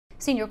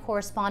Senior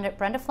correspondent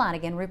Brenda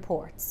Flanagan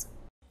reports.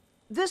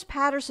 This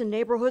Patterson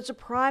neighborhood's a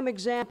prime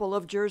example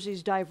of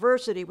Jersey's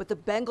diversity, with the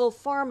Bengal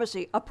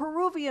Pharmacy, a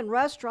Peruvian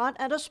restaurant,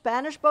 and a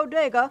Spanish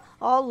bodega,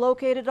 all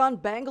located on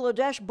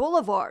Bangladesh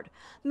Boulevard.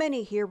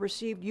 Many here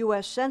received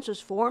U.S.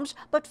 Census forms,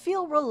 but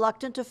feel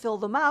reluctant to fill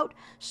them out,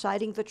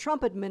 citing the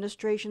Trump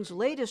administration's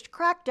latest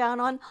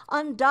crackdown on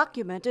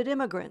undocumented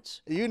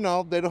immigrants. You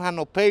know, they don't have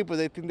no paper.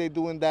 They think they're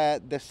doing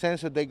that, the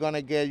census, they're going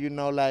to get,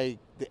 like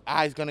the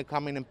ICE going to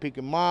come in and pick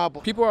them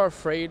up. People are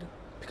afraid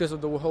because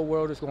of the whole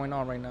world is going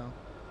on right now.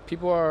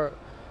 People are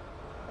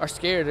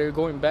scared. They're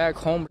going back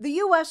home. The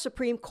U.S.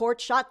 Supreme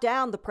Court shot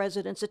down the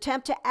president's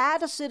attempt to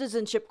add a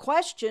citizenship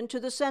question to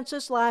the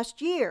census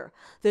last year.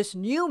 This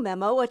new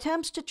memo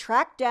attempts to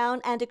track down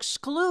and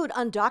exclude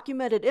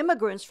undocumented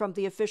immigrants from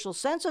the official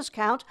census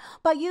count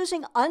by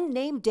using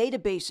unnamed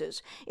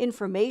databases,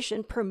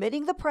 information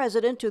permitting the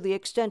president, to the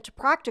extent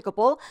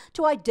practicable,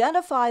 to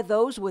identify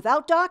those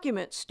without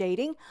documents,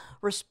 stating,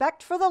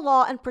 "Respect for the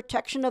law and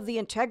protection of the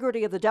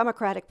integrity of the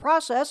democratic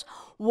process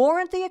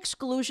warrant the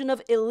exclusion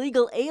of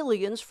illegal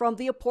aliens from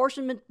the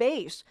apportionment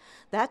base."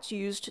 That's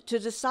used to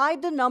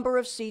decide the number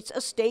of seats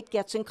a state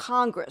gets in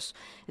Congress.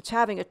 It's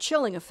having a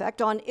chilling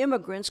effect on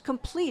immigrants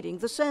completing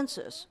the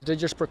census. They're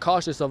just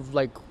precautious of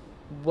like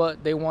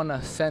what they want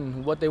to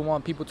send, what they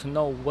want people to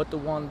know, what they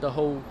want the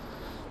whole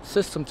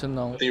system to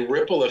know. The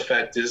ripple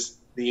effect is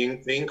the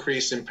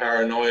increase in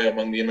paranoia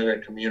among the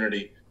immigrant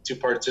community to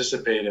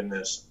participate in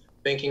this,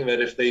 thinking that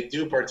if they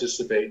do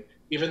participate,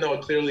 even though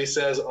it clearly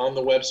says on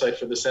the website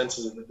for the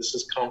census that this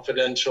is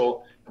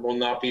confidential and will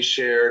not be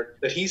shared,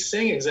 that he's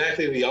saying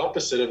exactly the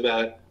opposite of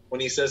that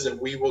when he says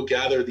that we will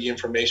gather the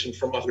information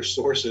from other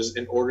sources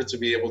in order to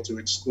be able to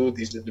exclude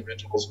these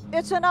individuals.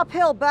 It's an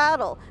uphill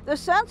battle. The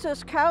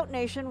census count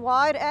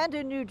nationwide and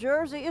in New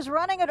Jersey is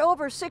running at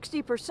over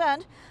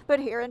 60%,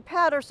 but here in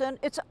Patterson,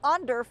 it's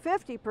under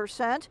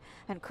 50%,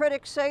 and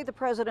critics say the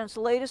president's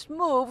latest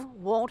move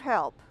won't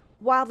help.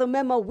 While the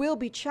memo will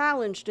be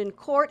challenged in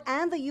court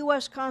and the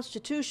U.S.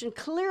 Constitution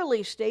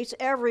clearly states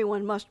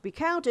everyone must be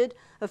counted,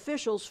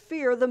 officials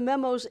fear the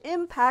memo's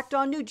impact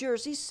on New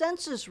Jersey's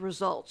census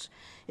results.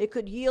 It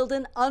could yield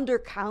an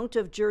undercount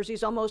of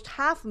Jersey's almost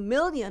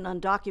 500,000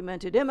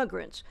 undocumented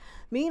immigrants.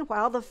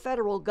 Meanwhile, the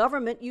federal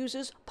government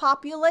uses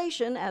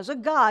population as a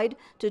guide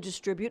to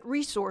distribute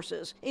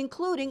resources,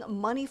 including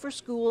money for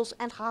schools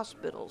and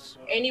hospitals.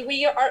 And if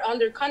we are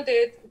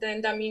undercounted,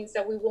 then that means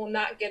that we will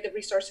not get the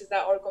resources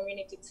that our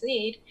communities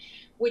need,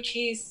 which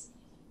is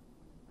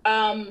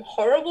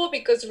horrible,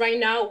 because right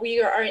now we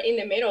are in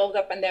the middle of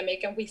the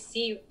pandemic and we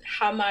see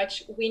how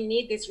much we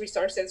need these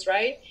resources,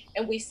 right?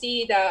 And we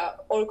see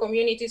that our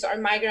communities, our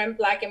migrant,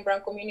 Black and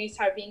brown communities,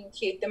 are being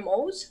hit the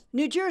most.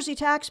 New Jersey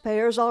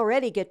taxpayers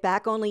already get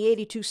back only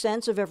 82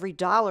 cents of every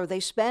dollar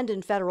they spend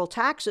in federal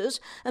taxes,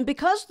 and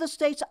because the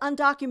state's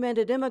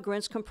undocumented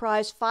immigrants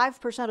comprise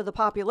 5% of the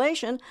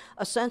population,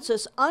 a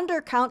census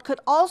undercount could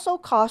also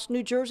cost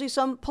New Jersey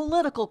some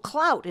political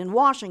clout in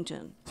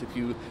Washington. If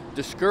you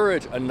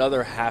discourage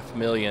another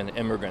 500,000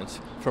 immigrants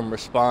from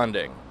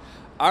responding,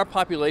 our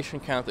population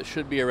count that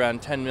should be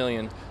around 10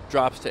 million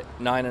drops to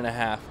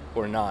 9.5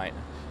 or 9.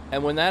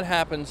 And when that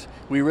happens,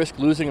 we risk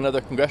losing another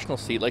congressional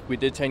seat like we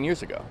did 10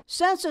 years ago.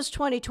 Census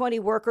 2020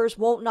 workers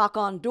won't knock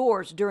on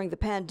doors during the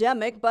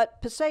pandemic,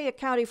 but Passaic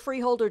County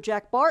freeholder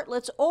Jack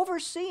Bartlett's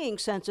overseeing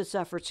census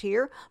efforts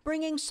here,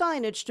 bringing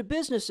signage to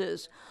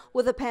businesses.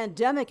 With a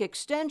pandemic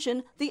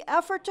extension, the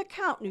effort to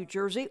count New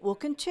Jersey will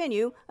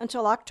continue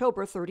until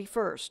October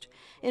 31st.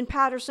 In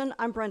Patterson,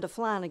 I'm Brenda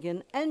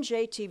Flanagan,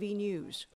 NJTV News.